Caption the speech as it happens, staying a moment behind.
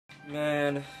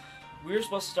Man, we were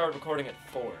supposed to start recording at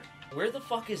 4. Where the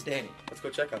fuck is Danny? Let's go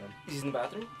check on him. He's in the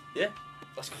bathroom? Yeah.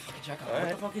 Let's go fucking check on him. What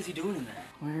the fuck is he doing in there?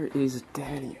 Where is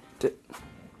Danny?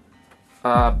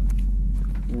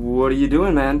 What are you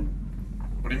doing, man?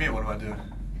 What do you mean, what am I doing?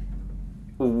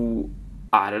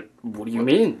 What do you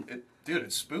mean? Dude,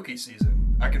 it's spooky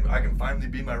season. I can finally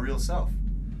be my real self.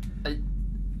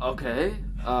 Okay,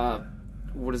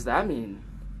 what does that mean?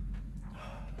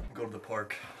 Go to the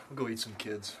park. We'll go eat some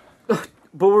kids.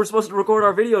 But we're supposed to record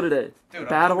our video today. Dude,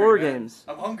 Bad horror games.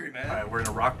 I'm hungry, man. Alright, we're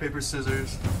gonna rock, paper,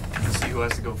 scissors. Let's see who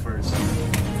has to go first.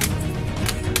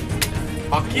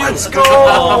 Fuck you! Let's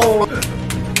go!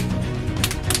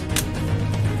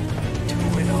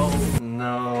 2-0.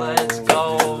 No. Let's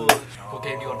go! What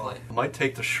game do you want to play? I might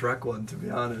take the Shrek one, to be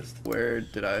honest. Where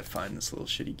did I find this little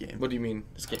shitty game? What do you mean?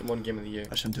 This game, one game of the year.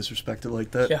 I shouldn't disrespect it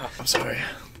like that. Yeah. I'm sorry.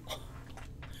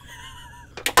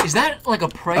 Is that like a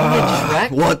pregnant Shrek?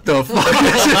 What the fuck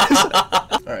is this?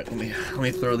 Alright, let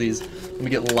me throw these. Let me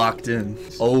get locked in.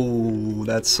 Oh,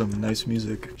 that's some nice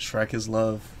music. Shrek is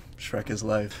love. Shrek is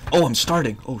life. Oh, I'm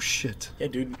starting. Oh shit. Yeah,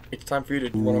 dude. It's time for you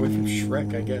to run away from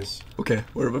Shrek, I guess. Okay,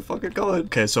 where am I fucking going?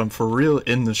 Okay, so I'm for real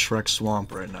in the Shrek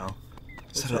swamp right now.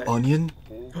 Is that an onion?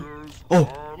 Oh!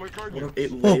 What are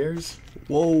 8 layers?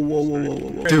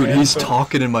 Whoa. Dude, he's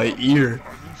talking in my ear.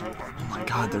 Oh my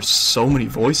god, there's so many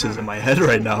voices in my head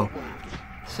right now.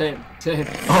 Same.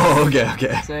 Oh,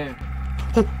 okay. Same.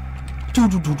 Oh,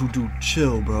 dude,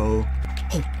 chill, bro.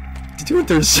 Oh, dude,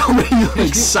 there's so many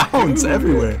like sounds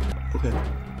everywhere. Okay.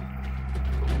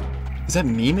 Is that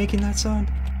me making that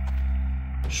sound?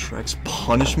 Shrek's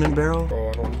punishment barrel?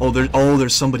 Oh,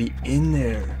 there's somebody in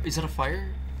there. Is that a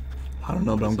fire? I don't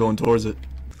know, but I'm going towards it.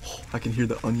 Oh, I can hear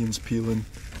the onions peeling.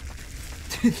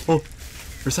 Oh,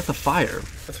 or is that the fire?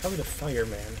 That's probably the fire,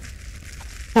 man.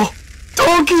 Oh,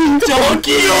 donkey!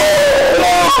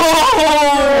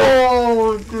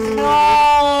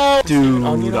 No!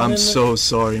 Dude, I'm so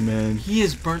sorry, man. He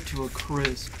is burnt to a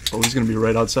crisp. Oh, he's gonna be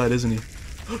right outside, isn't he?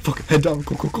 Fuck, head down,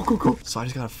 go. So I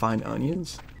just gotta find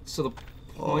onions? So the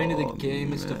point of the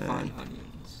game is to find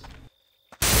onions.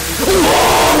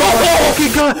 Oh, okay,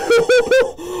 God!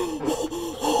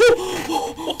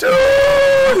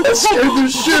 Dude, that scared the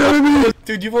shit out of me!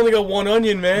 Dude, you've only got 1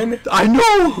 onion, man. I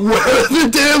know! Where are the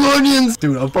damn onions?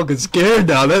 Dude, I'm fucking scared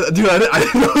now. Dude, I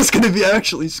didn't know it was gonna be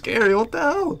actually scary. What the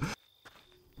hell?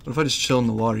 What if I just chill in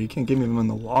the water? You can't get me in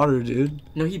the water, dude.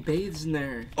 No, he bathes in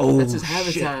there. Oh, that's his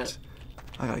habitat. Shit.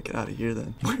 I gotta get out of here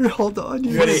then. Where are all the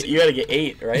onions? You gotta get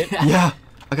 8, right? Yeah,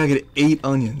 I gotta get 8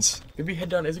 onions. Maybe head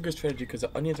down is a good strategy because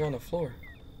the onions are on the floor.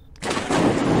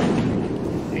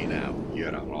 Hey now, you're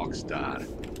a rock star.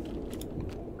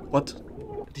 What?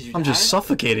 I'm just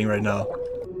suffocating right now.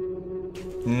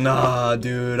 Nah,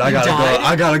 dude, I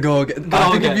gotta go. I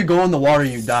think if you go in the water,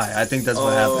 you die. I think that's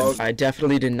what happened. I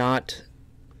definitely did not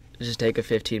just take a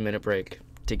 15-minute break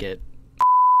to get.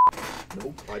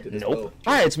 Nope, I didn't. Nope.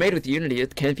 Alright, it's made with Unity.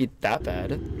 It can't be that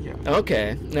bad. Yeah.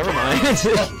 Okay, never mind.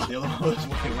 The other one was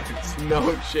way worse.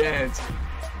 No chance.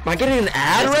 Am I getting an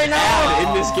ad right now?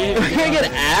 In this game. Am I gonna get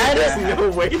an ad? There's no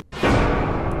way.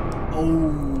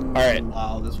 Oh. Alright.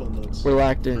 Wow, this one looks. We're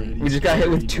locked in. We just got hit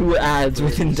with 2 ads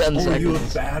within 10 seconds. Oh, you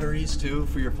have batteries too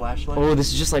for your flashlight? Oh,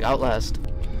 this is just like Outlast.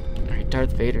 Alright,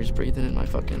 Darth Vader's breathing in my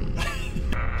fucking.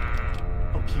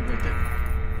 Oh, key right there.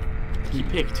 Key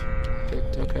picked.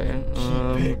 Okay.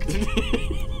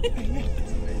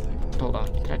 Hold on.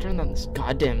 Can I turn down this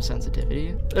goddamn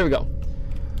sensitivity? There we go.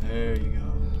 There you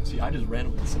go. See, I just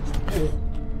randomly said.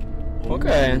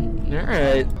 Okay.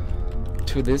 Alright.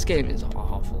 Dude, this game is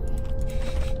awful.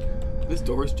 This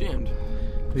door is jammed.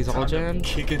 These all jammed?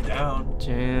 Kick it down.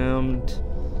 Jammed.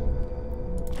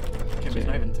 Can't be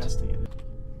not even testing it.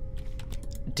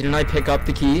 Didn't I pick up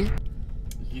the key?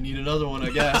 You need another one, I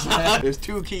guess. There's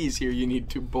 2 keys here. You need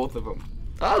both of them.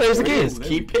 Oh, there's the keys.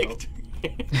 Key picked.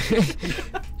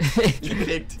 Key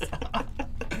picked.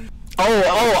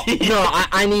 Oh, no,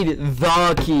 I need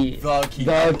the key. The key.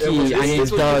 The key. I need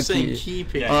the key. key. Key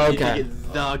picked. Yeah, okay.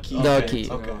 The key. The key.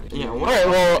 Okay. Yeah. Alright,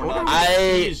 well, am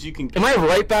I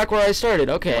right back where I started?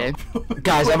 Okay.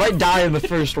 Guys, I might die in the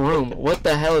first room. What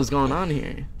the hell is going on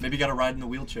here? Maybe you gotta ride in the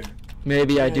wheelchair.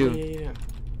 Maybe I do. Yeah.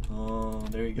 Oh,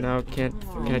 there you go. No, can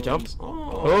I jump?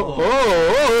 Oh.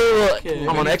 Oh. Okay.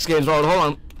 I'm on X Games mode. Hold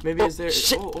on. Maybe is there?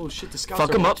 Shit. Oh shit! The scouts Fuck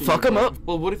are him up. watching Fuck you. him up.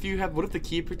 Well, what if the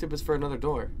key picked up is for another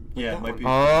door? Yeah, it might be.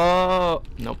 Oh,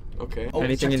 nope. Okay. Oh,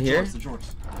 Anything check in the here? drawers, the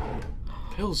drawers.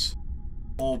 Pills.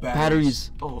 Oh,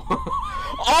 batteries. Oh.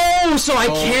 Oh, so I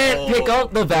can't pick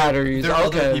up the batteries. They're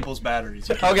other Okay. people's batteries.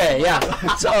 Okay, yeah.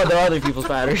 So they're other people's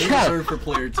batteries. Reserved for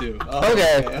player 2. Oh,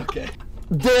 Okay. Okay.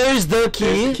 There's the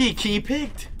key. Key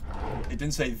picked. It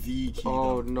didn't say the key.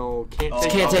 Oh though. no, can't Oh,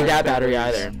 take, Can't take other that battery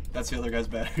batteries. either. That's the other guy's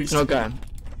batteries. Okay.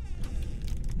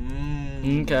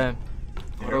 Okay.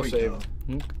 There we go.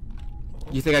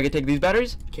 You think I could take these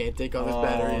batteries? Can't take others' Oh,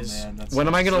 batteries. man, that's When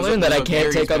am I gonna learn that I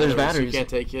can't take others' batteries? You can't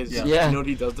take his. Yeah. Yeah. You know what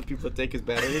he does to people that take his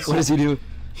batteries? What does he do?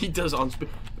 He does on.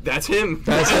 That's him.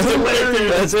 That's him.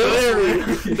 hilarious. That's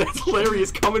hilarious. That's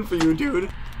hilarious. Coming for you, dude.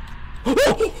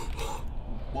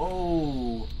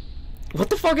 Whoa. What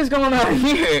the fuck is going on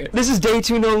here? This is day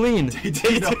 2 no lean.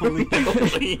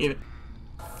 Lean.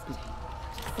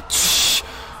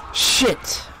 Shit.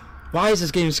 Why is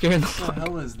this game scaring the What the fuck?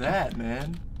 hell is that,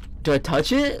 man? Do I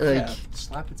touch it? Like, Yeah,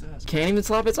 slap its ass. can't even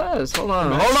slap its ass. Hold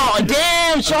on. Hold on.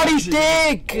 Damn, Shawty's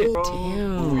dick. Ooh,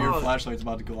 Damn. your flashlight's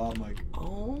about to go out, Mike.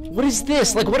 What is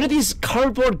this? Like, what are these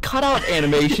cardboard cutout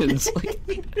animations? Like,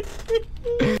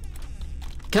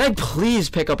 can I please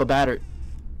pick up a battery?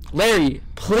 Larry,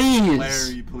 please.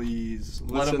 Larry, please.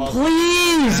 Let Listen. him up.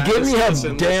 Please give me a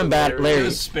Listen, damn battery. Larry. Larry.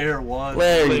 Just spare one.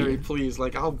 Larry, please,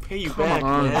 like, I'll pay you Come back,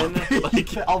 on. man.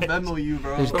 Like, I'll Venmo you,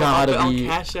 bro. There's bro, gotta I'll be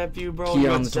cash app you, bro. key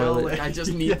You on gotta the sell toilet. it. I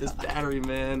just need Yeah. this battery,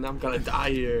 man. I'm gonna die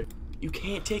here. You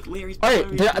can't take Larry's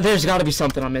Alright, battery. there's gotta be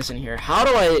something I'm missing here. How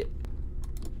do I...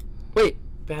 Wait,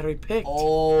 Battery picked.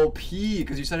 Oh, P,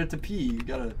 because you set it to P. You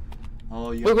gotta.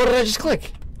 Oh, you. wait, what did I just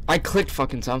click? I clicked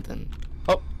fucking something.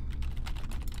 Oh.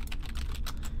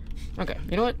 Okay,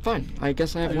 you know what? Fine. I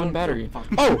guess I have one battery.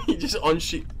 Oh! He just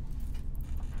unsheet.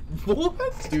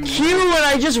 What? Dude, Q, and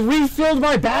I just refilled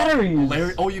my batteries!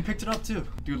 Larry. Oh, you picked it up too.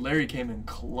 Dude, Larry came in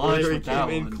clutch Larry with that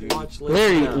came one, in dude. clutch.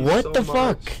 Larry, Thank you what so the much.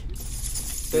 fuck?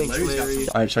 Thanks, Larry's got Larry.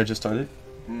 some- Alright, should I just start it?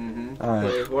 Mm-hmm.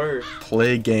 Alright. Word.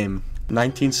 Play game.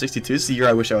 1962. This is the year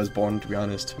I wish I was born, to be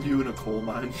honest. You in a coal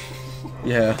mine.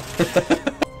 Yeah. Wipe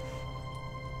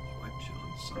shit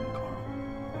on some car.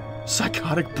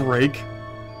 Psychotic break.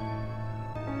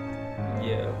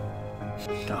 Yeah.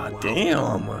 God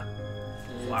damn.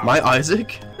 My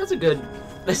Isaac? That's a good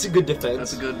defense. That's a good.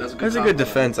 That's a good. That's a good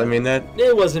defense. I mean, that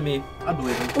It wasn't me. I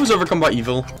believe him. it was overcome by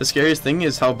evil. The scariest thing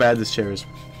is how bad this chair is.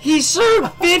 He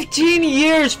served 15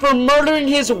 years for murdering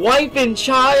his wife and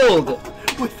child!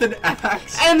 With an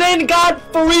axe. And then got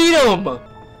freedom!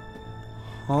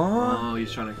 Huh? Oh,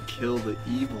 he's trying to kill the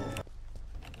evil.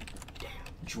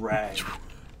 Drag.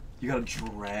 You gotta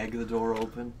drag the door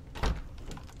open.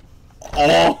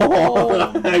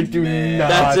 Oh, I do man. not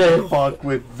That's it. fuck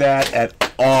with that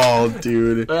at all,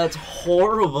 dude. That's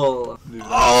horrible.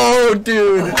 Oh,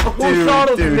 dude. Who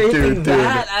thought of making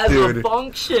that as dude. a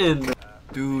function?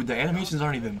 Dude, the animations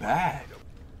aren't even bad.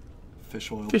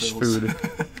 Fish oil Fish pills. food.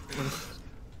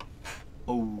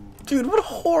 Oh. Dude, what a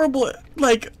horrible,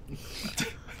 like...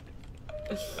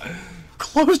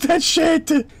 Close that shit!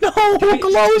 No,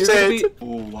 close it!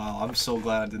 Oh wow, I'm so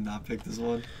glad I did not pick this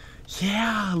one.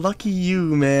 Yeah, lucky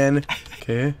you, man.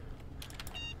 Okay.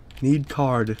 Need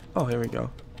card. Oh, here we go.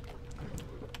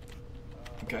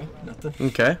 Okay, nothing.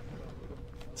 Okay.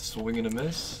 Swing and a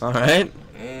miss. Alright.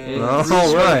 And All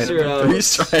strikes right. are out. 3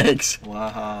 strikes.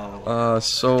 wow.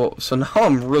 So now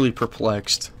I'm really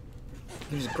perplexed.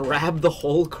 Just grab the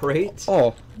whole crate?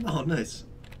 Oh, Oh, nice.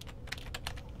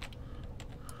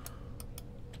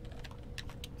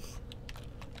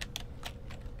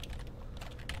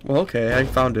 well, okay, I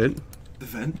found it. The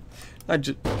vent. I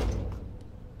just...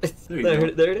 There you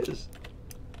go. There it is.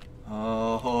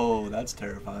 Oh, that's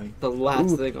terrifying. The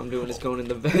last Ooh. thing I'm doing is going in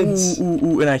the Ooh, vents.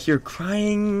 ooh, and I hear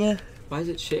crying. I Why is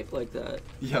it shaped like that?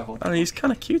 Yeah. don't know, he's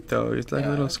kind of cute, though. He's like a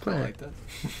little I square. like that.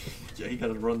 Yeah, you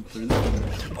gotta run through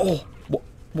this. Oh, what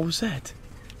was that?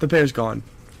 The bear's gone.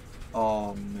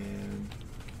 Oh man.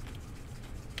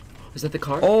 Is that the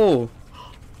card? Oh.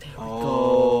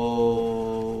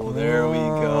 Oh, there we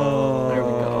go. There we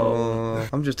go.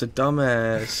 I'm just a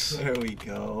dumbass. There we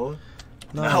go.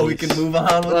 Nice. Now we can move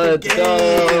on with Let's the game.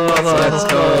 go.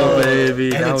 Let's go,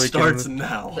 baby. And now it we starts can...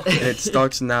 now. It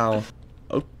starts now.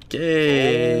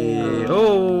 Okay.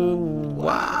 Oh,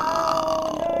 wow.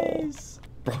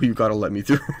 Bro, you gotta let me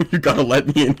through. You gotta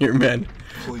let me in here, man.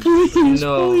 Please,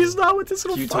 No. please, not with this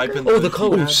little Can you type in Oh, the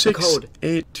code. Oh, The 6, code.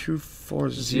 8, 2, 4,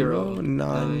 0,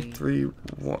 9, 3,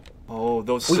 1. Oh,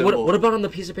 those Wait, symbols. what about on the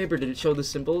piece of paper? Did it show the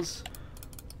symbols?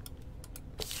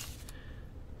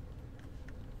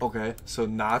 Okay, so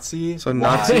Nazi. So Y.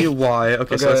 Nazi Y.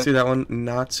 Okay, so Okay. let's do that one.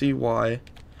 Nazi Y.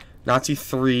 Nazi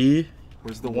 3.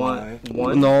 Where's the Y?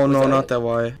 One. No, What's no, that? not that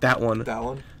Y. That one. That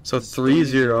one. So 3,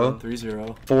 0.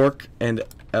 3-0. Fork and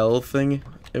L thing.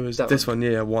 It was That this one.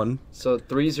 Yeah, 1. So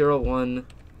 301.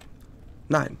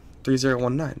 9.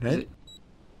 3019, Is right? it-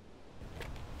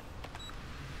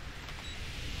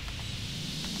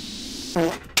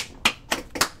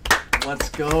 Let's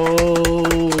go.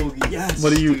 Yes.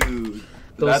 What do you- Dude.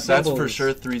 Those that's for symbols.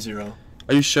 sure 3-0.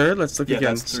 Are you sure? Let's look Yeah,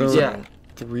 again. that's So 3-0. Yeah.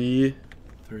 3.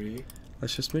 3.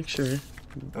 Let's just make sure.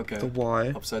 Okay. The Y.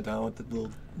 Upside down with the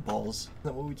little balls. Is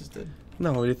that what we just did?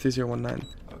 No, we did 3019.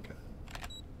 Okay.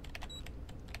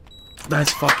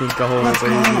 Let's fucking go, Let's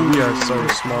baby. go. We are so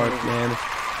smart, man.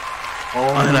 Oh,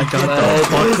 And I got Let's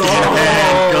the fucking go.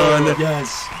 handgun.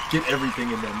 Yes. Get everything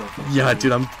in there, motherfucker. Yeah,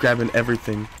 dude, I'm grabbing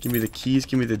everything. Give me the keys.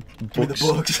 Give me the Give me the books.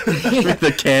 books. Give me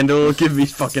the candle. Give me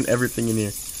fucking everything in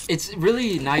here. It's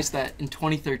really nice that in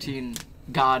 2013,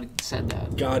 God said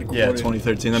that. God. Yeah, quoted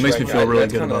 2013. That makes me Shrek. feel really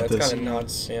That's good kinda, about that's this. kind of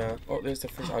nuts. Yeah. Oh, there's the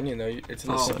first onion though. It's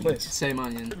in the Oh, same place. same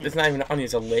onion. It's not even an onion.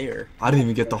 It's a layer. I didn't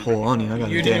even get the whole onion. I got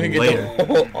You a didn't damn even layer. get the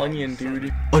whole onion,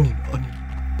 dude. Onion,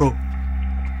 bro.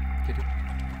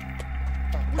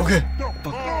 Okay.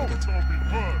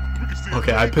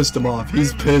 Okay, I pissed him off.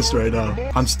 He's pissed right now.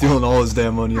 I'm stealing all his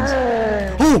damn onions.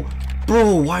 Oh,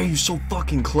 bro, why are you so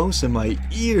fucking close in my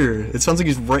ear? It sounds like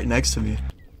he's right next to me.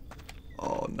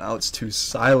 Oh, now it's too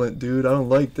silent, dude. I don't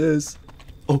like this.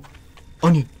 Oh,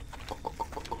 onion.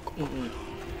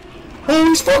 Oh,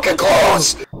 he's fucking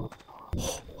close. Oh,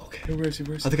 okay. Hey, where is he?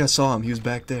 Where is he? I think I saw him. He was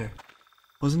back there.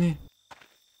 Wasn't he?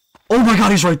 Oh my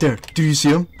god, he's right there. Do you see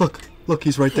him? Look,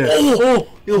 he's right there. Oh,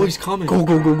 he's coming. Go.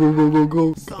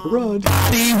 Gotta run.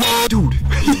 Dude,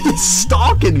 he's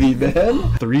stalking me,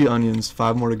 man. 3 onions,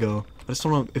 5 more to go. I just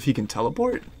don't know if he can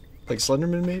teleport. Like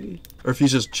Slenderman, maybe? Or if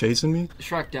he's just chasing me.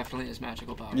 Shrek definitely has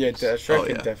magical powers. Yeah, Shrek Oh,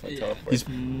 can yeah. definitely teleport. He's...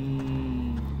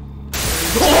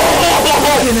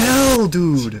 Fucking hell,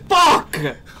 dude. Fuck!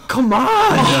 Come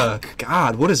on.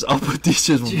 God, what is up with these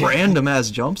just random ass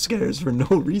jump scares for no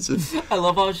reason? I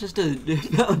love how it's just a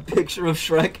picture of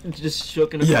Shrek just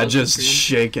shook in a Yeah, just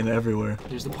shaking everywhere.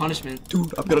 There's the punishment.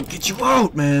 Dude, I'm gonna get you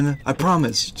out, man. I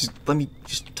promise. Just tell me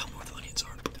where the onions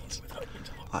are, please.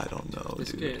 I don't know,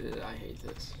 This dude. kid, I hate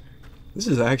this. This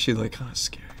is actually like kind of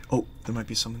scary. Oh, there might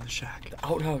be some in the shack.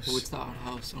 Outhouse. Oh, it's the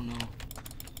outhouse. Oh no.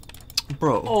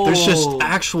 Bro, there's just Oh.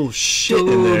 actual shit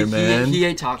in there, man. He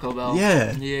ate Taco Bell.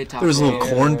 Yeah. He ate Taco There's Bell. little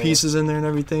corn pieces in there and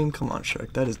everything. Come on,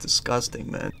 Shrek. That is disgusting,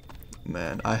 man.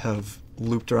 Man, I have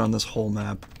looped around this whole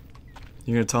map.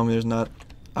 You're gonna tell me there's not...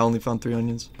 I only found 3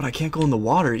 onions? But I can't go in the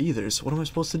water either, so what am I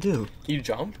supposed to do? Can you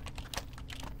jump?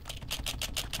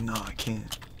 No, I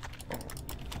can't.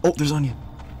 Oh, there's onion.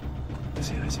 I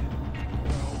see it.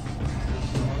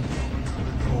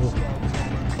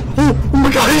 Oh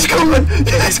my god, he's coming!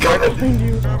 He's coming!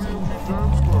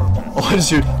 Oh, I just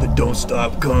hear the don't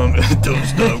stop coming, don't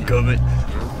stop coming.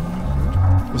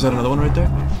 Was that another one right there?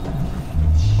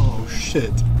 Oh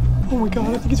shit. Oh my god,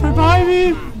 I think he's right behind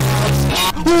me!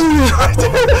 Oh, he's right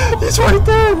there! He's right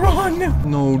there! Run!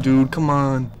 No, dude, come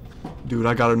on. Dude,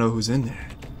 I gotta know who's in there.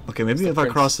 Okay, maybe if I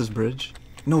cross this bridge.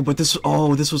 No, but this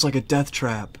was like a death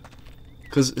trap.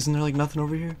 Cause isn't there like nothing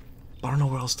over here? I don't know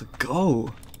where else to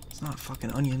go. It's not a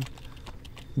fucking onion.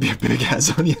 Be a big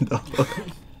ass onion though.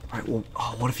 Alright, well,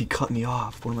 what if he cut me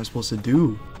off? What am I supposed to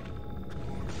do?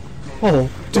 Oh,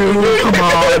 dude, come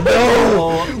on,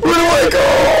 no! Where do I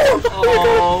go?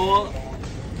 Oh.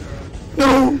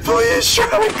 No, please,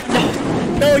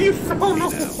 Shrek! No, you fell.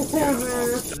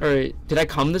 Alright, did I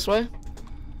come this way?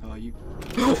 Oh, you.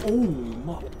 Oh,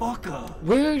 motherfucker!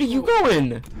 Where are you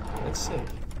going? Let's see.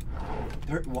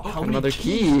 How Another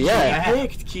key, yeah.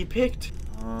 Key picked.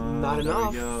 Not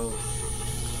enough.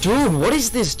 Dude, what is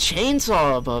this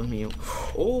chainsaw above me?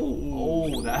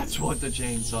 Oh, that's what the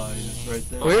chainsaw is right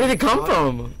there. Where did it come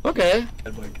from? Okay.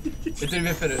 It didn't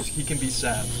even finish. He can be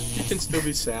sad. He can still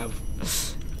be Sav.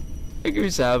 It could be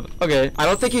Sab. Okay. I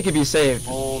don't think he could be saved.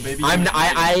 Oh, maybe.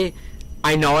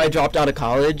 I know I dropped out of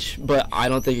college, but I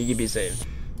don't think he could be saved.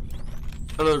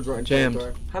 Another door. Jammed.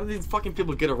 How do these fucking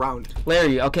people get around?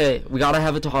 Larry, okay, we gotta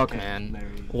have a talk, man. Larry.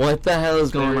 What the hell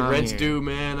is going on Rent's here? due,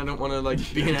 man. I don't want to like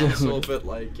be an Dude. asshole, but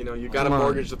like you know, you got a Come on.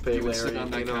 mortgage to pay, He was Larry. sitting on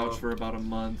that you know, couch for about a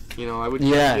month. you know, I would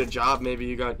Yeah. give you a job. Maybe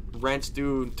you got rent's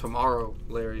due tomorrow,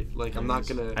 Larry. Like I'm not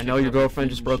gonna. I know your girlfriend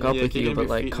just broke up with you're you, gonna be but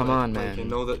like, feet, come like, on, like, man. you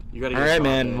know that you gotta. All right,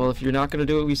 man. Well, if you're not gonna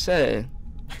do what we say,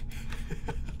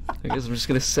 I guess I'm just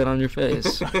gonna sit on your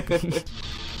face.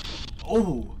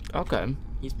 Oh! Okay.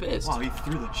 he's pissed. Wow, he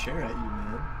threw the chair at you,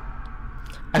 man.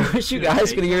 I wish you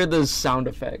guys could hear those sound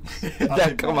effects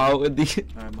that come out with the.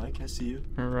 Alright, Mike, I see you.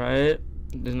 All right.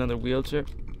 There's another wheelchair.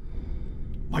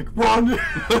 Mike, run! Wait,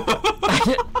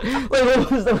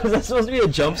 what was that supposed to be a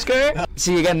jump scare?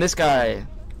 See again, this guy.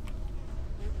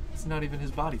 It's not even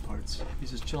his body parts.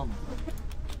 He's just chilling.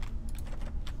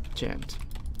 Jammed.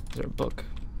 Is there a book?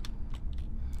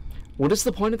 What is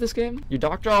the point of this game? Your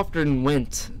doctor often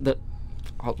went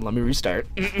let me restart.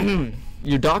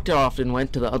 Your doctor often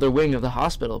went to the other wing of the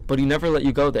hospital, but he never let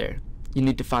you go there. You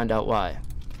need to find out why.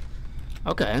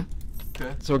 Okay.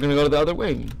 Okay. So we're gonna go to the other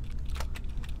wing.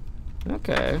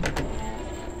 Okay.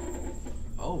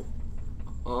 Oh.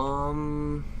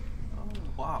 Um. Oh,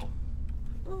 wow.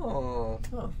 Oh.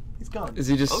 Oh, he's gone. Is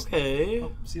he just? Okay.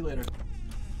 Oh, see you later.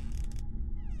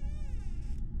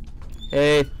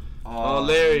 Hey, Oh,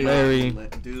 Larry. Larry.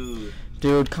 Dude.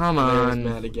 dude, come Larry's on.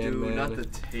 mad again, Dude, man. not the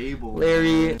table.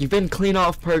 Larry, man. you've been clean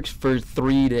off perks for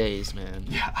 3 days, man.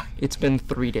 Yeah. It's been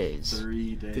 3 days.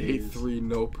 3 days. Day 3,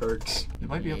 no perks. It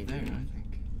might be up there, I think.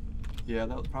 Yeah,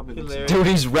 that would probably Hey, look Larry. Dude,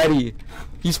 he's ready.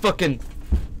 He's fucking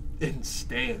in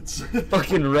stance.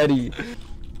 fucking ready.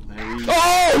 Larry.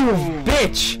 Oh,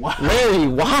 bitch! Wow. Larry,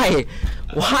 why?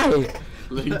 Why?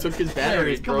 He took his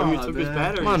batteries, come bro. He on, took his man.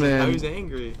 batteries. Come on, Now man. he's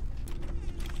angry.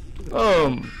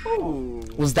 Oh,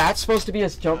 was that supposed to be a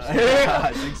jump Yeah, scare?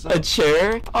 I think so. A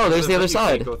chair? Oh, there's the other You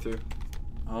can't side. Go through.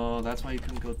 Oh, that's why you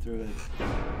couldn't go through it.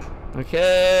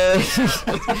 Okay.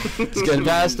 Let's get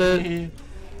past it.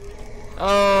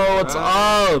 Oh, what's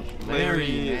up?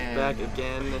 Larry is man. back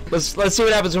again. Let's see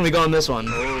what happens when we go on this one.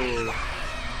 Oh.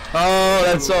 Oh,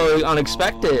 that's so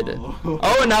unexpected. Oh.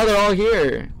 Oh, and now they're all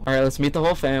here. All right, let's meet the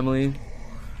whole family.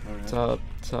 Alright. What's up?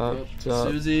 What's up? What's up?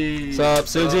 Susie. What's up,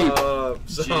 Susie?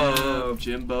 Jim.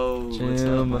 Jimbo. What's up,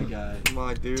 Jim. my guy? Come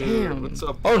on, dude. Damn. What's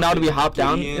up? Oh, now do we hop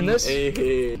down Gideon? in this?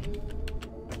 Hey.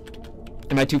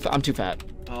 Am I too? I'm too fat.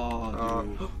 Oh,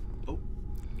 dude.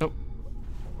 Nope.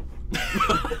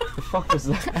 The fuck was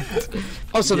that?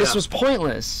 Oh, so this Yeah. was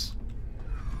pointless.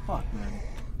 Fuck, man.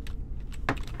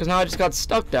 Because now I just got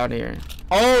stuck down here.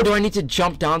 Oh, do I need to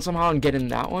jump down somehow and get in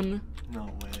that one? No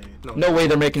way. No way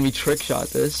they're making me trick shot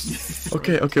this.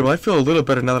 Okay, well I feel a little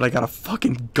better now that I got a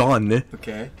fucking gun.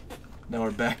 Okay. Now we're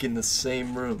back in the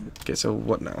same room. Okay, so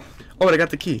what now? Oh, but I got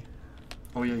the key.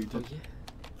 Oh, yeah, you did.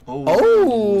 Oh.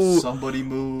 Oh. Somebody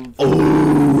move.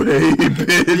 Oh, hey,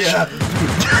 bitch. Yeah.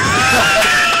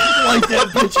 Light that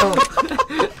bitch up.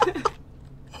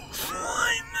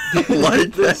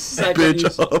 Light that second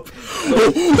bitch you- up.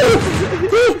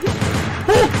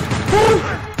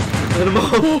 Let him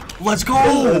off. Let's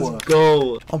go.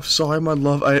 Go. I'm sorry, my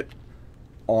love.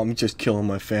 I'm just killing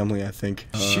my family, I think.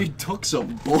 She took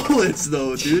some bullets,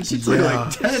 though, dude. She took Yeah.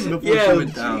 like 10 before she Yeah,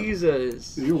 went down.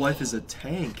 Jesus. Your wife is a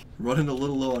tank. Running a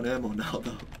little low on ammo now,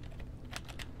 though.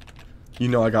 You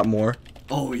know I got more.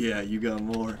 Oh, yeah, you got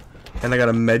more. And I got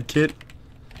a med kit.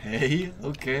 Hey,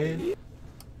 okay.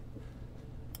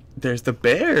 There's the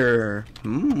bear.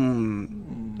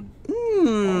 Mmm.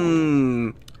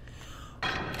 Mmm.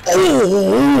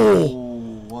 Oh! Oh,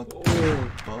 what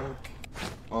the fuck?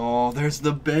 Oh, there's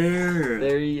the bear.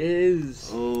 There he is.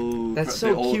 Oh, That's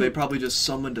so they cute. probably just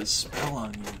summoned a spell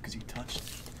on you because you touched it.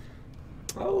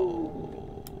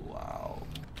 Oh, wow.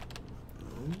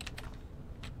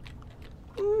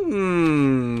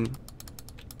 Mmm.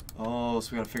 Oh,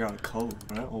 so we gotta figure out a code,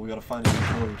 right? Well, we gotta find a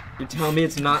code. You're telling me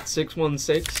it's not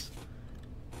 616?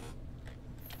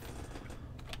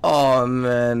 Oh,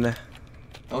 man. That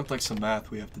looked like some math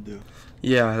we have to do.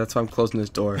 Yeah, that's why I'm closing this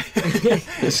door.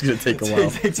 It's gonna take a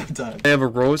while. Take some time. I have a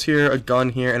rose here, a gun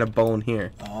here, and a bone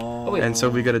here. Oh, wait. And so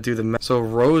we gotta do the math. So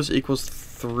rose equals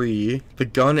 3, the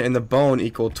gun and the bone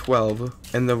equal 12,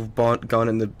 and the gun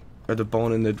and the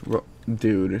bone and the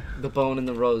dude. The bone in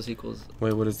the rose equals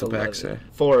Wait, what does the back 11. say?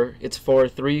 4. It's 4,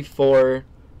 3, 4,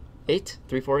 8?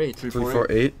 3, 4, 8. 3, 3, 4, 4,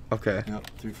 8. 8? Okay. Yep,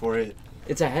 3, 4, 8.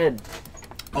 It's a head.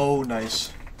 Oh,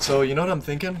 nice. So, you know what I'm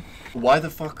thinking? Why the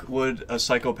fuck would a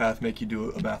psychopath make you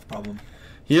do a math problem?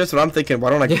 Here's what I'm thinking. Why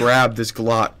don't I grab this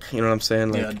Glock? You know what I'm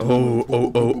saying? Like, Yeah, oh.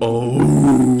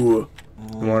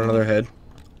 You want another head?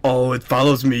 Oh, it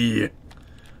follows me. Ooh.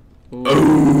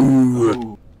 Oh.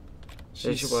 Oh.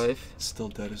 There's She's your wife. still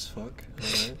dead as fuck.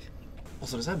 Alright.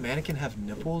 Also, does that mannequin have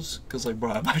nipples? Because, like,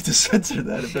 bro, I might have to censor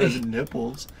that if it has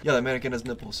nipples. Yeah, that mannequin has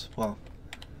nipples. Wow.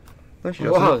 No, she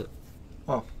doesn't.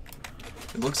 Wow.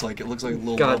 It looks like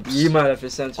little God, lumps. you might have to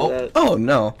censor Oh. that. Oh,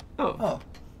 no. Oh. Oh.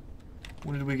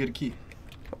 When did we get a key?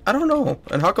 I don't know.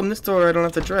 And how come this door I don't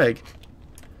have to drag?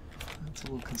 That's a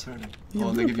little concerning. Yeah, Oh,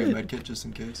 a they give you a little med kit just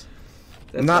in case.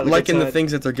 That's Not on good liking the side.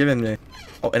 things that they're giving me.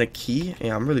 Oh, and a key?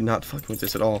 Yeah, I'm really not fucking with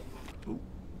this at all. Ooh.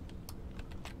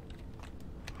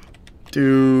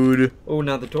 Dude. Oh,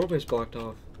 now the doorway's blocked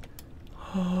off.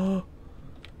 Oh,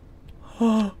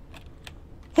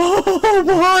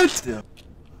 what? Yeah.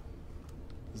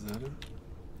 Is that it?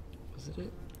 Is it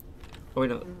it? Oh, wait,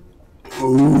 no.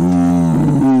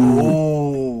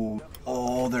 Oh.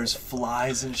 Oh, there's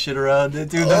flies and shit around it.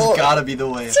 Dude, that's gotta be the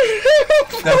way.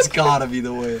 That's gotta be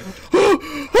the way.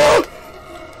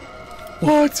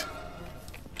 What?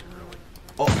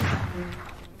 Oh.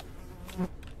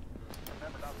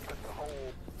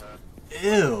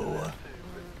 Ew.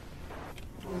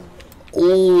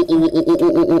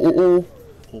 Oh.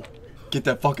 Get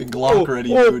that fucking Glock ready,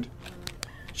 dude.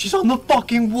 She's on the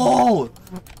fucking wall.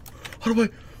 How do I?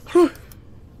 Oh.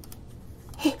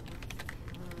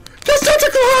 That's not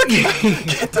the Glock!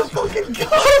 Get the fucking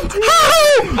gun.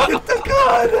 Get the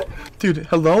gun. Dude,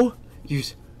 hello?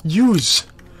 Use.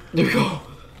 There we go.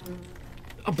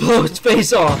 I'll blow its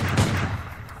face off.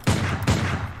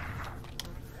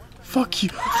 Fuck you.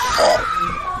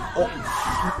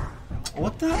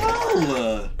 What the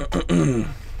hell?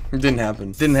 It didn't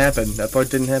happen. Didn't happen. That part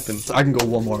didn't happen. I can go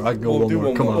one more. I can go one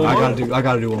more. Come on. I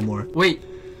gotta do one more. Wait,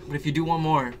 but if you do one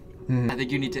more, I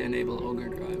think you need to enable Ogre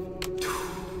Drive.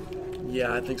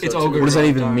 Yeah, I think so. It's too. Ogre What does that Drive,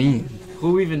 even dog. mean?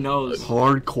 Who even knows?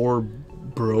 Hardcore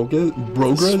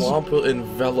brogres? Swamp will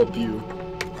envelop you.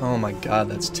 Oh my god,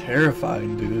 that's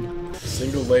terrifying, dude.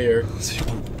 Single layer.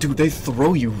 Dude, they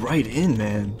throw you right in,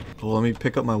 man. Well, let me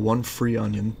pick up my one free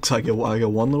onion. So I get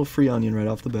one little free onion right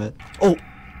off the bat. Oh!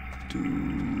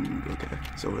 Dude, okay.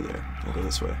 It's over there. We'll go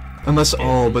this way. Unless,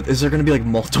 but is there gonna be like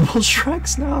multiple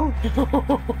Shreks now?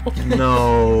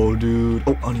 No, dude.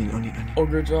 Oh, onion.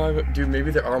 Ogre Drive. Dude, maybe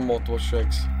there are multiple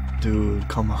Shreks. Dude,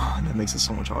 come on. That makes it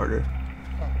so much harder.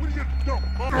 Hey,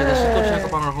 let's just go check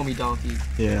up on our homie Donkey.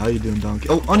 Yeah, how you doing, Donkey?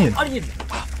 Oh, onion! Onion!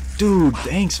 Dude,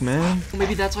 thanks, man.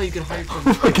 Maybe that's how you get hired from.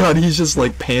 Oh my god, he's just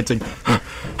like panting.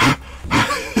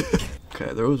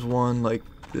 Okay, there was one like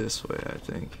this way, I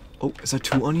think. Oh, is that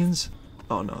 2 onions?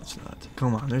 Oh no, it's not.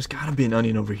 Come on, there's gotta be an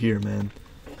onion over here, man.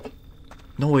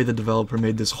 No way the developer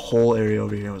made this whole area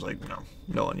over here and was like,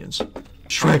 no onions.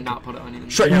 Shrek! Not put an onion in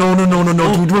Shrek, there.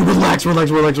 no, dude, relax.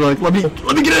 Let me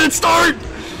get in and start!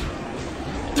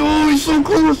 Oh, he's so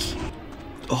close!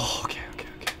 Oh, okay.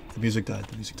 The music died.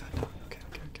 Okay.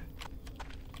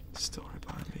 Still right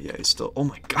behind me. Yeah, he's still. Oh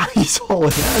my god, he's hauling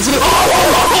ass.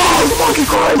 Oh, fucking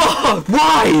Christ!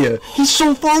 Why? He's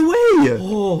so far away.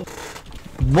 Oh.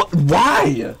 What?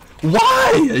 Why?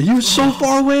 You're so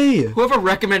far away. Whoever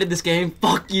recommended this game,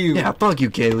 fuck you. Yeah, fuck you,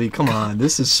 Kaylee. Come on,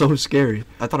 this is so scary.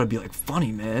 I thought it'd be like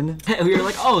funny, man. We were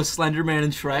like, oh, Slenderman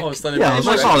and Shrek. Oh, Slenderman. Yeah, I was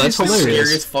like, oh, that's the hilarious.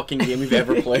 scariest fucking game we've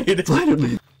ever played.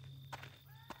 Literally.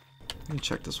 Let me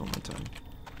check this one more time.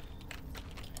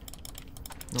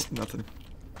 Nope, nothing.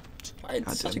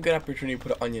 It's such a good opportunity to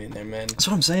put an onion in there, man. That's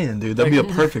what I'm saying, dude. That'd be a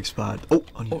perfect spot. Oh,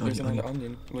 onion. There's another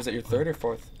onion. Was that your third or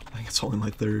fourth? I think it's only my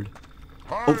third.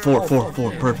 Oh, four.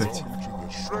 Perfect.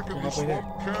 Halfway there.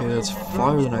 Okay, that's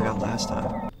farther than I got last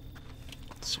time.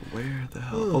 So where the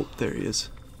hell? Oh, there he is.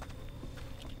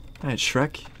 Alright,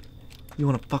 Shrek. You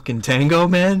want a fucking tango,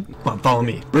 man? Come on, follow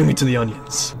me. Bring me to the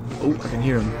onions. Oh, I can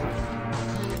hear him.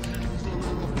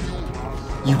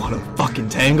 You want a fucking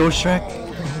tango, Shrek?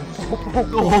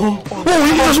 Oh,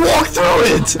 he just walked through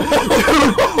it! Dude,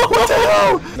 what the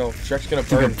hell? No, Shrek's gonna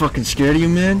Dude, I'm burn. fucking scared of you,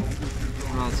 man.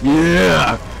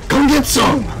 Yeah! Come get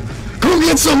some! Come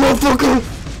get some, motherfucker!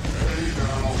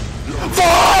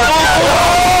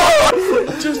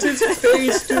 Fuck! Just his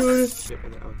face, dude.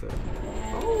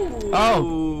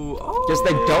 Oh. Guess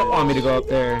they don't want me to go up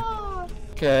there.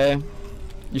 Okay.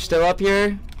 You still up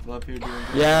here? Up here doing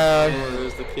Yeah.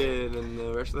 there's the kid and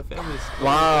the rest of the family's.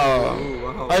 Wow. Ooh,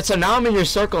 wow. Alright, so now I'm in your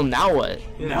circle. Now what?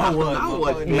 Now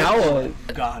what? Now what?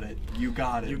 You got it. You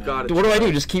got it. got it. What do I do?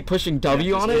 Just keep pushing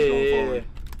W on it? Yeah.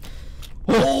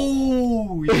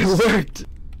 Oh, It yes. worked.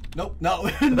 Nope. No.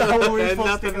 Not where we're There's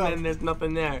supposed to nothing, go. and there's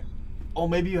nothing there. Oh,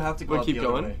 maybe you have to go. We keep the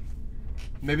other going? way.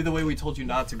 Maybe the way we told you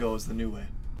not to go is the new way.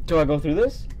 Do I go through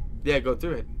this? Yeah, go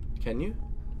through it. Can you?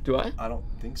 Do I? I don't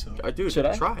think so. Dude, Should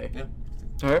I? try. Yeah.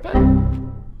 Alright, bet.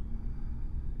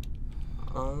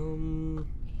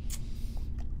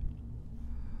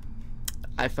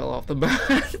 I fell off the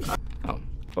bat.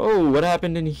 Oh, what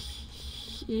happened in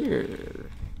here?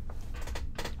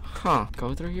 Huh,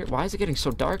 go through here? Why is it getting so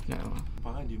dark now?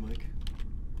 Behind you, Mike.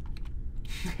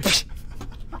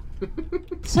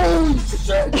 Holy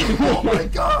shit! Oh my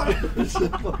god!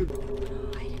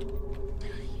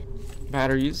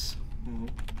 Batteries.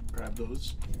 Grab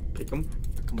those. Pick them.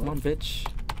 Come on, bitch.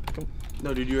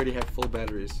 No, dude, you already have full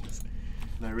batteries.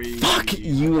 Fuck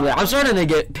you! I'm starting to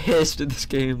get pissed at this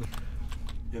game.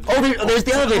 Yeah, Oh, there's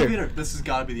the elevator. This has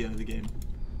got to be the end of the game.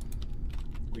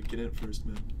 Wait, get in first,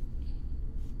 man.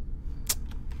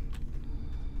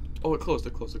 Oh, it closed.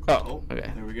 It closed. Oh, okay.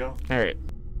 There we go. Alright.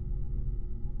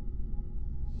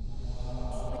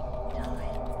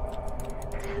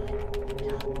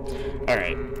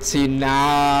 Alright. See,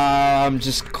 now I'm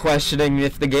just questioning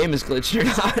if the game is glitched or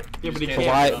not. Yeah, but he Just can't.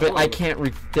 Why? Yeah. But I can't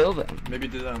refill them. Maybe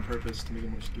did that on purpose to make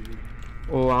it more scary.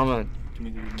 Oh, I'm gonna To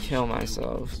make it more kill scary.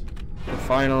 myself. The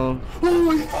final.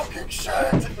 Holy fucking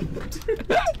shit!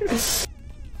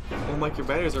 Oh, Mike, your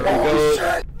batteries are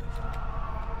Go.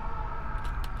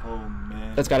 Oh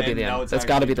man. That's gotta be And the now end. it's That's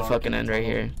gotta be actually the dark fucking in end the right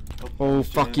tunnel. here. Oh, Oh,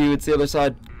 fuck jam. you, it's the other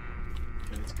side.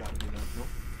 Okay, it's gotta be that. Nope.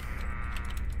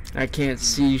 I can't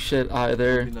see shit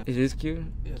either. Maybe not. It is Q?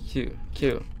 Yeah.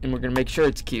 Q. And we're gonna make sure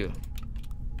it's Q.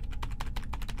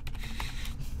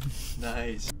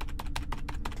 Nice.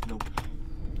 Nope.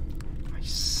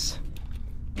 Nice.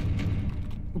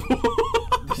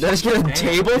 Did I just get a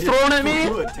table thrown at me?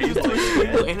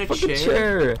 Table and a Fucking chair.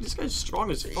 chair. This guy's strong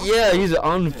as fuck. Yeah, he's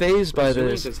unfazed by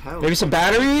Resilient this. as hell. Maybe some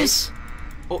batteries?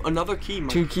 Oh, another key, Mike.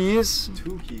 2 keys?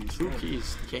 Two keys. Two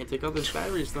keys. Can't take others'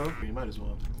 batteries though. You might as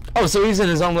well. Oh, so he's in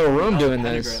his own little room Now doing the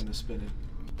this. pentagram is spinning.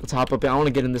 Let's hop up. I want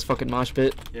to get in this fucking mosh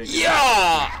pit. Yeah.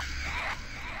 Yeah!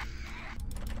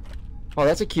 Oh,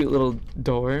 that's a cute little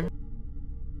door.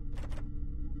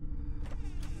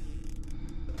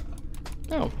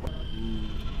 No.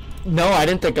 No, I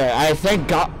didn't think I thank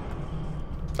God.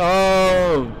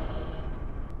 Oh.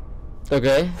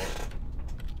 Okay.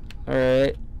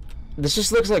 Alright. This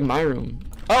just looks like my room.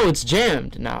 Oh, it's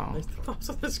jammed now. Thumbs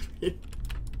on the screen.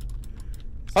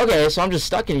 Okay, so I'm just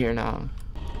stuck in here now.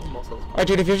 Alright,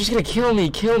 dude, if you're just gonna kill me,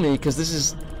 because this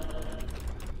is...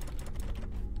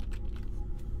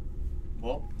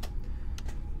 Well,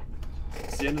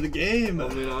 it's the end of the game. I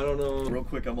mean, I don't know. Real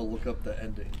quick, I'm gonna look up the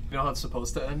ending. You know how it's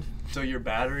supposed to end? So your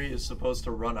battery is supposed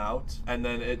to run out, and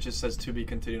then it just says to be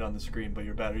continued on the screen, but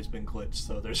your battery's been glitched,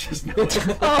 so there's just no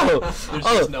end. Oh! There's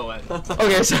Oh! just no end.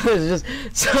 Okay, so it's just...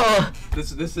 So...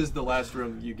 This is the last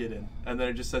room you get in, and then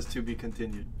it just says to be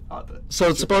continued. So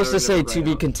it's supposed to say to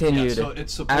be continued Yeah, so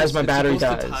it's supposed, as my battery it's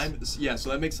supposed dies. to time, yeah, so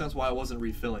that makes sense why I wasn't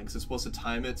refilling, because it's supposed to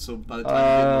time it, so by the time you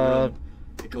get in the room,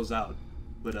 it goes out.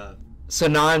 But, So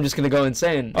now I'm just gonna go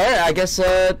insane. Alright, I guess,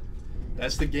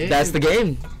 that's the game. that's the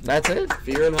game. That's it.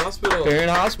 Fear in hospital. Fear in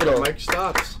hospital. Mike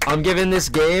stops. I'm giving this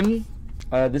game,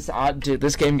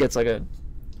 this game gets like a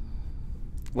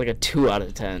 2 out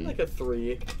of 10. Like a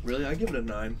 3. Really? I give it a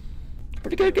 9.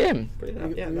 Pretty good game. Pretty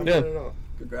not, yeah, not Yeah. bad at all.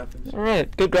 Good graphics.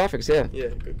 Alright, good graphics, yeah. Yeah,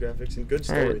 good graphics and good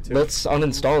story Alright, too. let's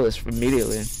uninstall this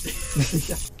immediately.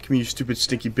 Come here, you stupid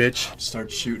stinky bitch.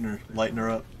 Start shooting her, lighting her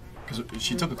up. Because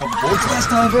she took a couple bullets last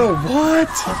time, bro. What?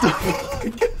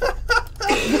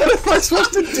 What am I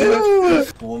supposed to do?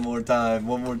 One more time.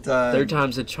 3rd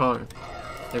time's a charm.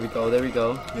 There we go, there we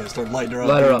go. Yeah, start lighting her up.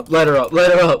 Let her up, let her up,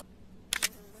 let her up.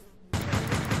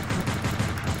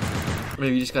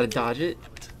 Maybe you just gotta dodge it.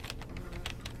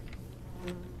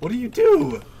 What do you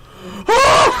do?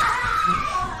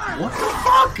 What the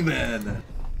fuck, man?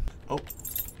 Oh.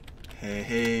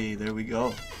 Hey, there we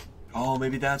go. Oh,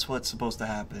 maybe that's what's supposed to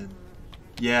happen.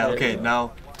 Yeah, There okay, you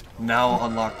go. now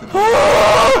unlock the door.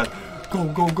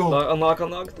 Go. Unlock.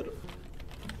 There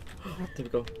we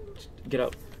go. Get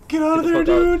up. Get out of Get there,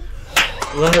 the fuck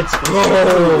dude. Let's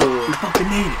go. We fucking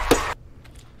made it.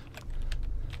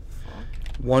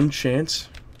 One chance.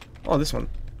 Oh, this one.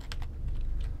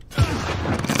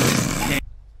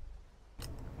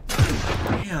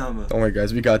 Damn. Don't worry,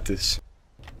 guys. We got this.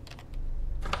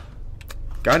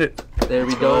 Got it. There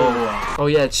we go. Oh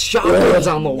yeah, it's shotguns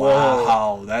on the wall.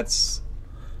 Wow, that's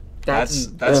That's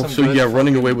Oh, some so good yeah,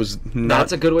 running away was not.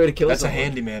 that's a good way to kill That's a someone.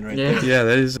 handyman right Yeah. there. Yeah,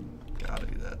 that is. Gotta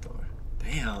be that door.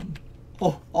 Damn.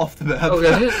 Oh, off the map.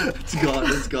 Okay. It's gone.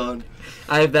 It's gone.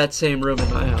 I have that same room in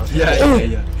my house.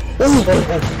 Yeah.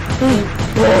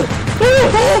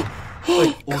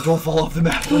 Oh, don't fall off the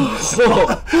map.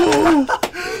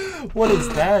 What is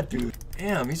that, dude?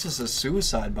 Damn, he's just a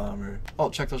suicide bomber. Oh,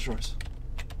 check those drawers.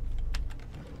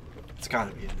 It's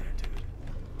gotta be in there,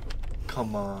 dude.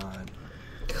 Come on.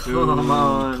 Dude,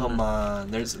 come on.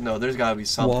 There's gotta be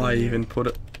something. Why here. even put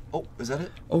it? Oh, is that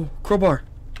it? Oh, crowbar.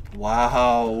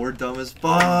 Wow, we're dumb as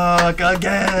fuck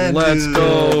again. Let's dude.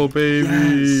 go, baby.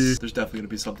 Yes. There's definitely gonna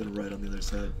be something right on the other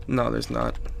side. No, there's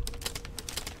not.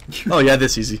 Oh yeah,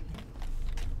 this easy.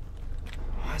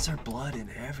 Why is there blood in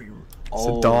everywhere? It's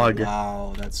a dog.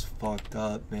 Wow, that's fucked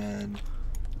up, man.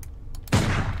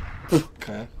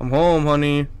 Okay. I'm home,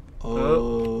 honey.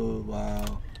 Oh,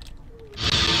 wow.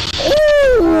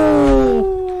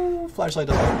 Oh! Flashlight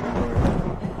doesn't open the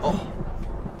door. Oh.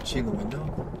 Is she in the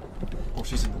window? Oh,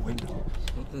 she's in the window.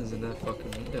 Something's in that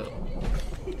fucking window.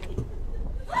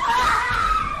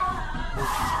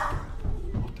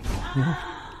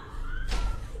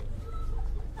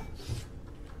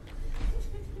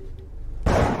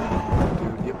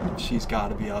 Dude, yep, she's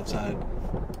gotta be outside.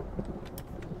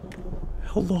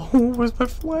 Hello, where's my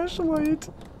flashlight?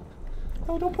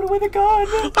 No, don't put away the gun!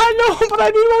 I know, but I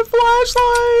need my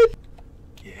flashlight.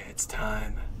 Yeah, it's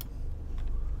time.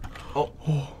 Oh.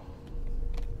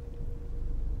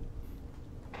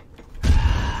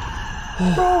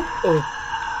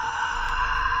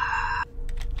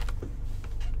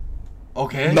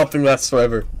 Okay. Nothing lasts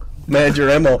forever. Manage your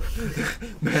ammo.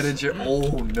 Manager.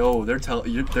 Oh no, they're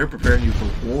preparing you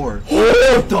for war.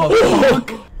 What the fuck?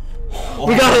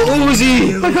 We got an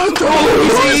Uzi! I got the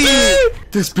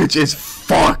Uzi! This bitch is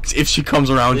fucked if she comes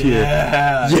around here.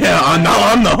 Yeah. Yeah,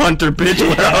 I'm the hunter, bitch.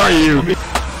 Where are you?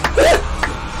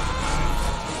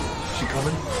 She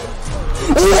coming?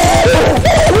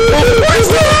 What is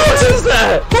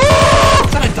that?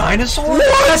 Is that a dinosaur?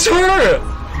 That's her!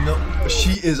 No,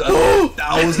 she is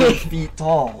 1,000 feet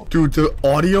tall. Dude, the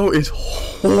audio is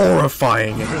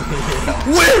horrifying.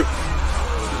 Where?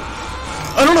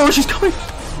 I don't know where she's coming.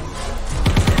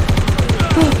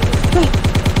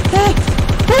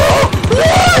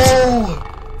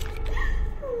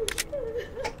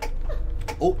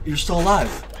 Oh, you're still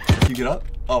alive. You get up?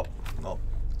 Oh, no.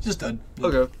 Just dead.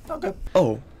 Okay. Okay.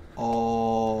 Oh.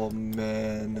 Oh,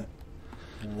 man.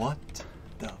 What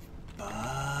the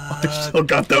fuck? They still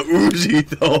got the Uzi,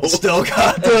 though. Still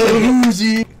got the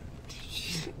Uzi.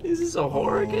 Is this a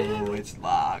horror game? Oh, it's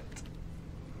locked.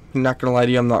 I'm not gonna lie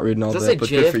to you, I'm not reading all Does that, that but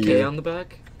say good for JFK you. on the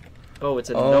back? Oh, it's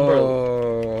a number.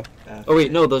 Oh. Oh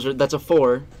wait, no, that's a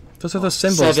 4. Those are the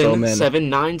symbols, though, man.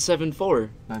 77974.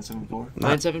 974.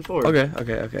 974.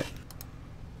 Okay.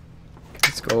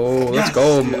 Let's go. Yes, Let's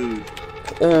go. dude.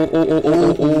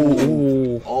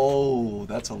 Oh. Oh,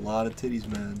 that's a lot of titties,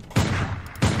 man.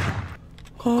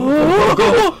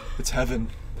 Oh. It's heaven.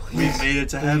 We made it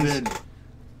to heaven.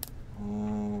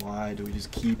 Oh, why do we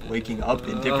just keep waking up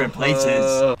in different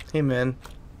places? Hey, man.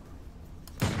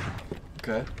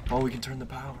 Okay. Oh, we can turn the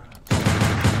power on.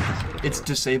 It's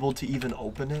disabled to even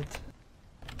open it.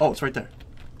 Oh, it's right there.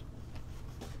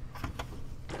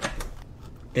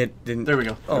 It didn't. There we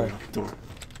go. Oh. There we go. Door.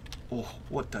 Oh,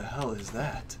 what the hell is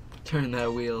that? Turn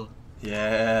that wheel.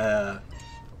 Yeah.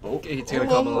 Oh, It's gonna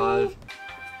come alive.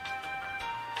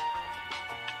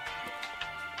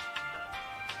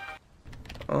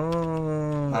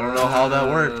 Oh. I don't know how that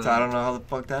worked. I don't know how the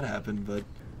fuck that happened, but.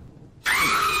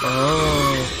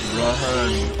 Oh.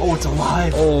 Run. Oh, it's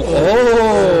alive.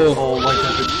 Oh. Like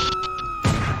that.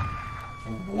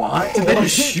 What? Did they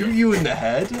just shoot you in the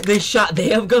head? They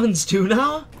have guns too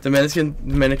now? The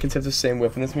mannequins have the same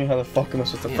weapon as me. How the fuck am I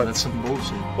supposed to Yeah, fight? that's some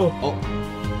bullshit. Oh.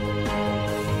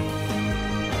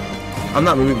 I'm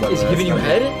not moving by the Is way. he giving you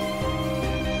head?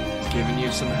 It's giving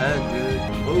you some head, dude.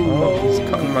 Oh, he's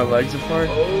cutting my legs apart.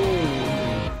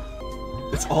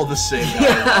 It's all the same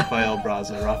guy, Rafael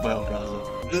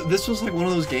Braza. This was like one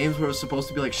of those games where it was supposed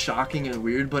to be like shocking and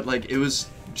weird, but like it was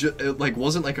it like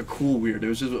wasn't like a cool weird. It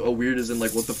was just a weird as in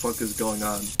like what the fuck is going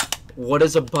on. What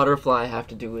does a butterfly have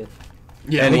to do with?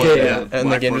 Yeah, And the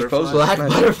Black game is Butterfly. posed. Black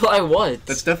Nice. butterfly what?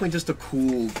 That's definitely just a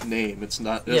cool name. It's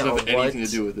not. It Yeah, doesn't have anything what?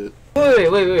 to do with it.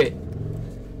 Wait.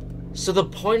 So the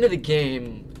point of the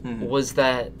game was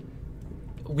that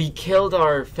we killed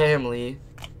our family,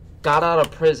 got out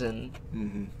of prison,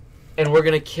 and we're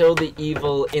gonna kill the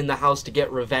evil in the house to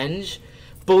get revenge.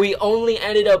 But we only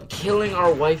ended up killing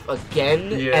our wife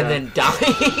again and then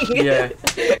dying. Yeah.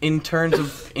 In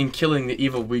killing the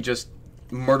evil, we just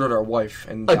murdered our wife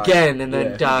and died. Again and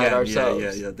then died Again,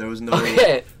 ourselves. Yeah. There was no.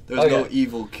 Okay. There was no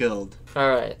evil killed. All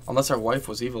right. Unless our wife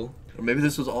was evil. Or maybe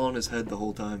this was all in his head the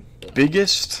whole time.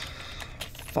 Biggest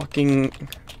fucking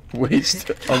waste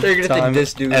of They're gonna time think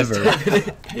this dude ever. is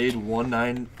dead. Paid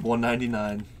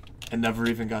 $199 and never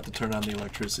even got to turn on the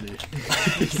electricity.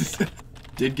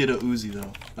 Did get a Uzi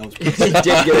though. That was pretty He did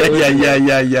get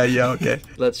it. Yeah, okay.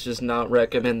 Let's just not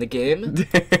recommend the game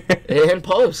and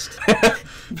post.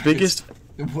 Biggest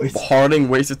harding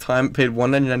waste of time, paid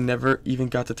 $199, never even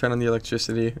got to turn on the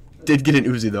electricity. Did get an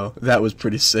Uzi though. That was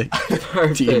pretty sick.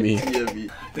 TME.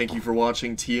 TME. Thank you for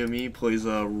watching. TME plays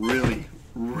a really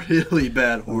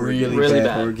bad horror Really, game. Really bad,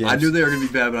 bad. horror games. I knew they were gonna be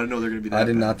bad, but I didn't know they were gonna be that I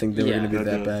did bad. not think they were Yeah. going to be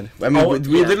that Okay. bad. I mean, Oh,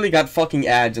 we yeah. literally got fucking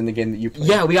ads in the game that you played.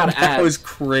 Yeah, we got That ads. was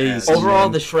crazy. Overall,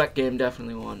 man. the Shrek game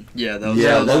definitely won. Yeah, that was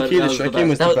Yeah, that was- low-key, the Shrek game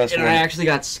was the best and one. I actually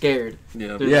got scared.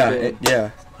 yeah. Dude. Yeah, yeah.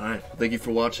 Alright. Thank you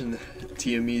for watching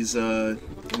TME's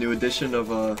new edition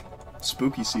of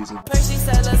spooky season. She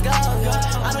said, let's go.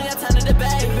 I don't got time to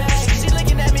debate. She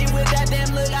looking at me with that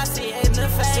damn look I see in the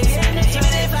face.